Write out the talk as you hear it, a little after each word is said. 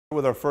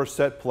With our first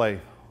set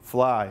play,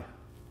 fly.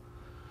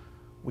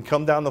 We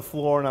come down the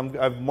floor and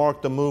I've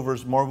marked the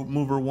movers,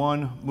 mover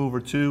 1,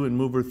 mover 2, and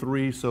mover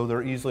 3, so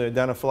they're easily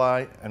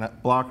identified, and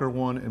blocker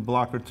 1 and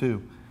blocker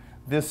 2.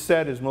 This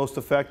set is most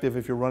effective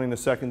if you're running a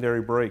secondary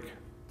break.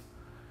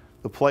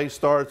 The play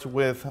starts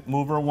with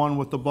mover 1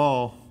 with the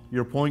ball,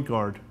 your point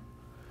guard,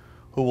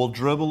 who will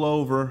dribble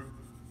over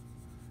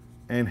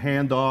and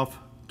hand off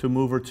to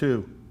mover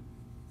 2.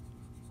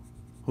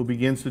 Who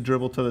begins to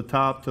dribble to the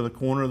top, to the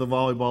corner of the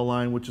volleyball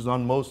line, which is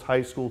on most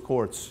high school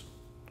courts.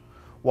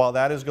 While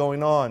that is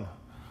going on,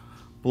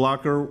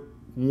 blocker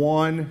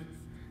 1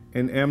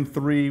 and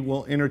M3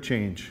 will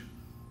interchange.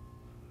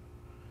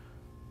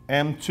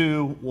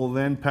 M2 will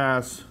then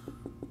pass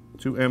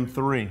to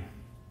M3.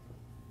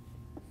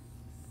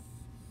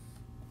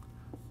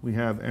 We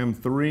have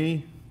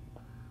M3,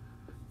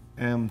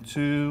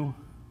 M2,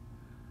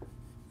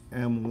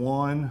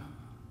 M1,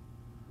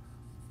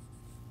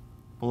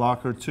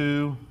 blocker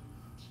 2,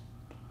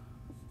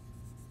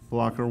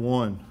 blocker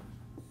 1.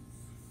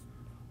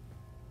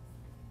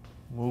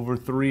 Mover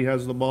 3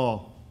 has the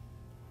ball.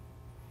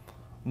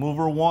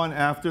 Mover 1,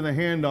 after the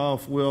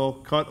handoff, will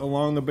cut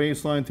along the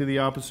baseline to the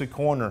opposite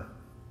corner.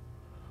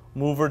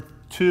 Mover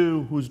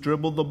 2, who's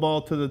dribbled the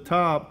ball to the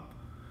top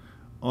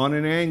on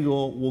an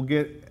angle, will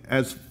get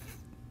as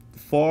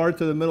far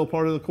to the middle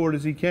part of the court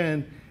as he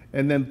can,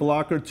 and then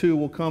blocker 2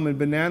 will come and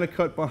banana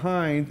cut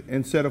behind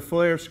and set a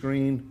flare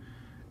screen.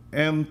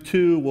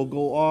 M2 will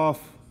go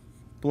off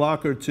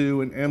blocker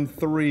 2, and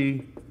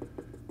M3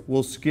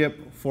 will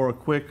skip for a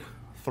quick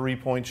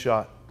 3-point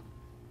shot.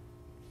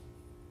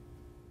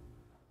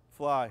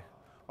 Fly.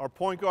 Our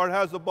point guard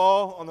has the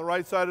ball on the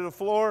right side of the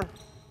floor.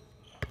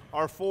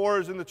 Our 4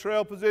 is in the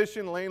trail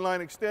position, lane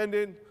line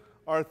extended.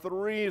 Our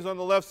 3 is on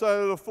the left side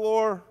of the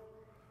floor,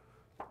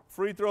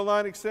 free throw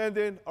line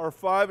extended. Our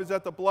 5 is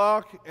at the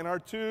block, and our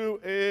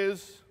 2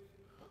 is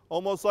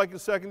almost like a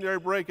secondary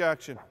break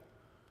action.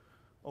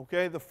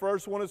 Okay, the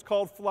first one is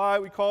called fly.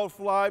 We call it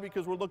fly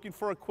because we're looking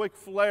for a quick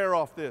flare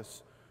off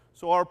this.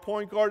 So our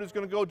point guard is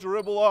going to go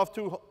dribble off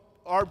to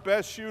our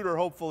best shooter,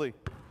 hopefully,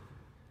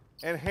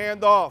 and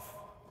hand off.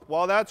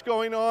 While that's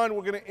going on,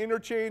 we're going to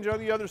interchange on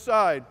the other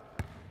side.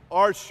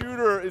 Our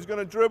shooter is going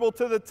to dribble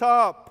to the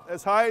top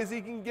as high as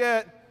he can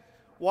get.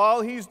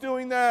 While he's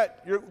doing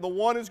that, the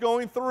 1 is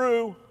going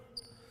through.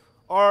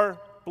 Our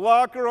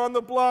blocker on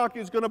the block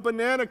is going to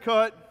banana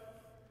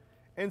cut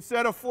and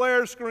set a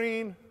flare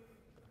screen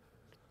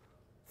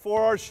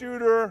for our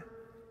shooter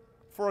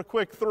for a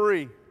quick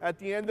 3. At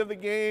the end of the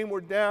game,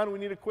 we're down, we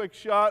need a quick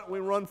shot, we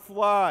run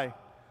fly.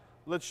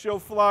 Let's show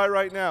fly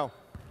right now.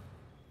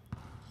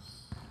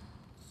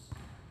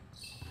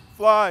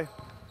 Fly.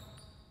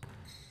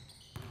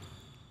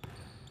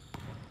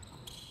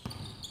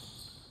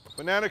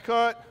 Banana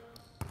cut,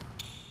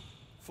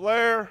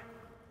 flare,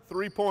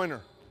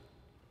 3-pointer.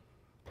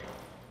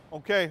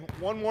 Okay,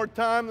 one more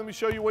time, let me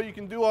show you what you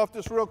can do off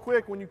this real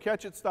quick. When you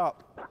catch it,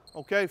 stop.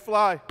 Okay,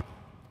 fly.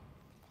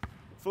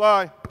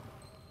 Fly.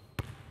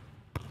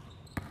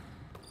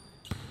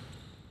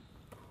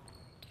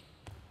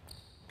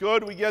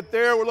 Good, we get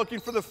there, we're looking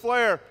for the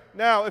flare.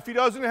 Now, if he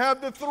doesn't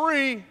have the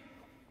 3,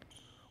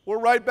 we're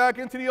right back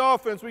into the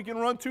offense. We can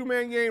run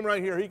 2-man game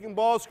right here. He can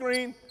ball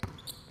screen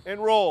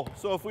and roll.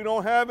 So if we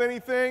don't have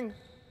anything,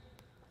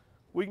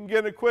 we can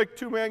get a quick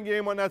 2-man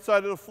game on that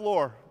side of the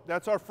floor.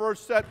 That's our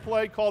first set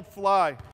play called fly.